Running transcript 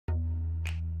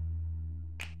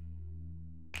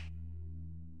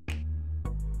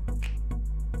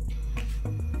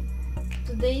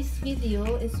today's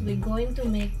video is we're going to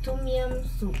make tom yum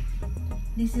soup.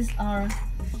 This is our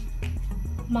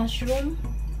mushroom,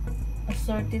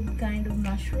 assorted kind of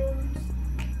mushrooms,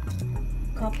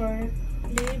 copper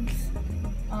leaves,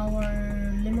 our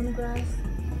lemongrass,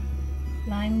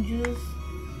 lime juice,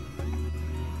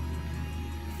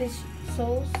 fish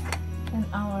sauce, and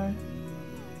our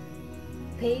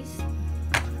paste,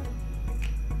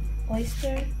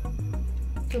 oyster,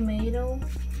 tomato,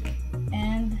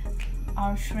 and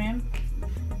our shrimp.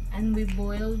 And we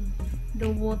boiled the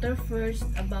water first,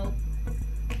 about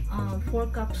 4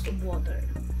 cups of water.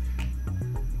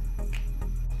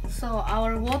 So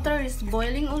our water is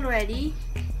boiling already.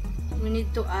 We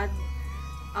need to add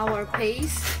our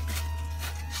paste.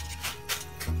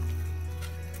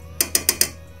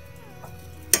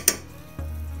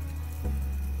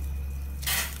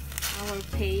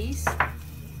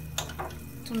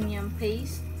 Tom yum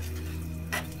paste.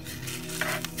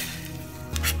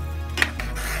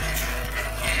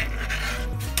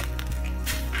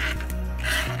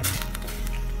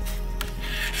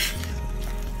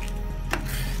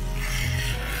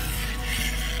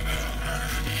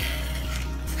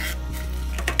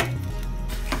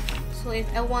 So if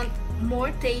I want more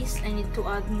taste, I need to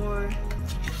add more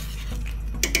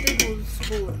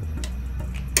tablespoon.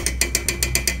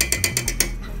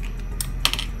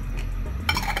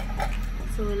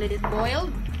 So let it boil.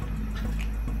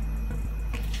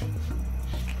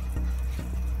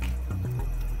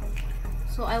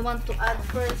 So I want to add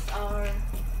first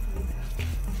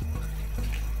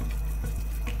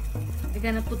we're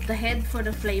gonna put the head for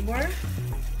the flavor.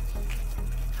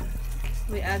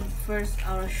 We add first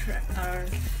our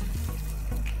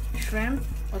shrimp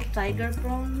or tiger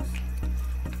prawns.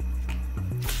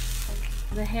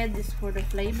 The head is for the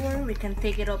flavor. We can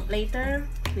take it up later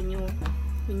when you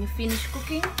finish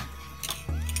cooking.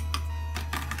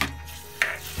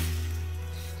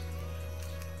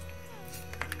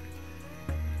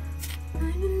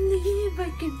 I believe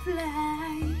I can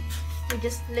fly. We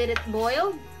just let it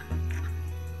boil.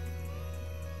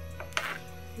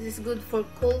 This is good for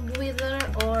cold weather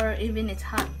or even it's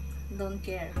hot. Don't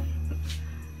care.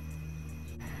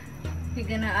 We're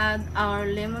gonna add our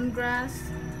lemongrass.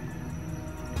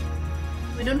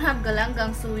 We don't have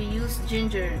galangang, so we use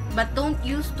ginger, but don't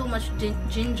use too much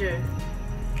ginger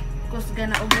because it's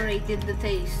gonna overrated the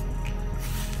taste.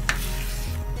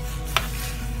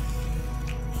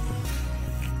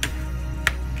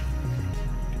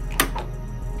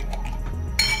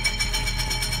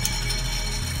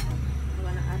 I'm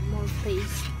gonna add more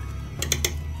paste.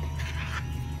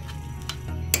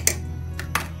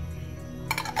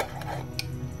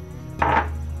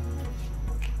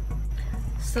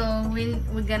 So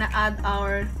we're gonna add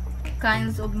our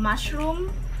kinds of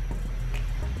mushroom,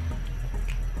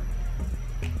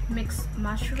 mixed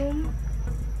mushroom,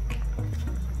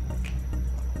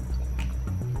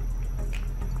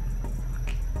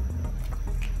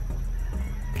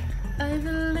 I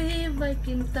believe I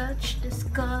can touch the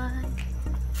sky.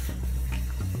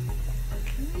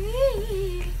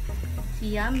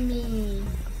 Yummy.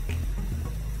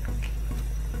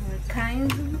 Our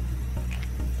kinds of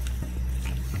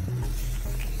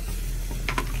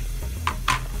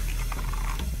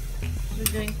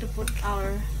we're going to put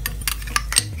our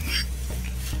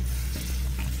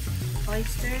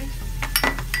oyster,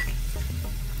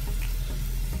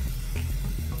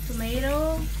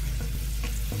 tomato,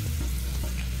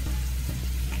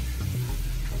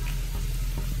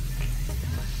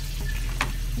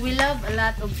 we love a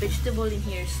lot of vegetable in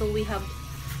here, so we have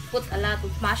put a lot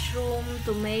of mushroom,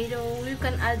 tomato. You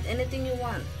can add anything you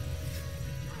want.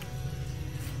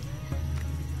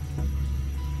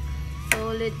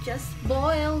 So let just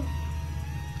boil.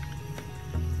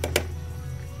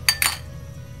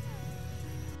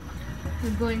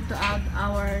 We're going to add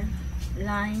our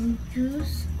lime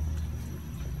juice,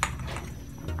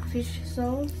 fish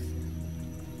sauce,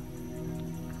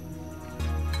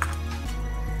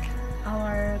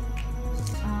 our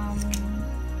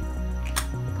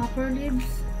copper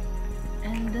leaves,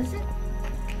 and that's it.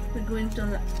 We're going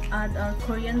to add our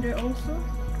coriander also.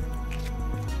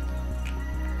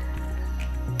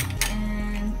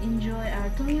 Enjoy our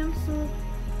tom yum soup.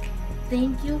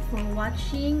 Thank you for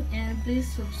watching, and please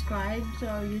subscribe to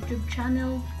our YouTube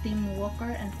channel, Team Walker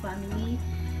and Family.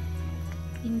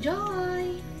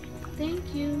 Enjoy! Thank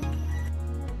you!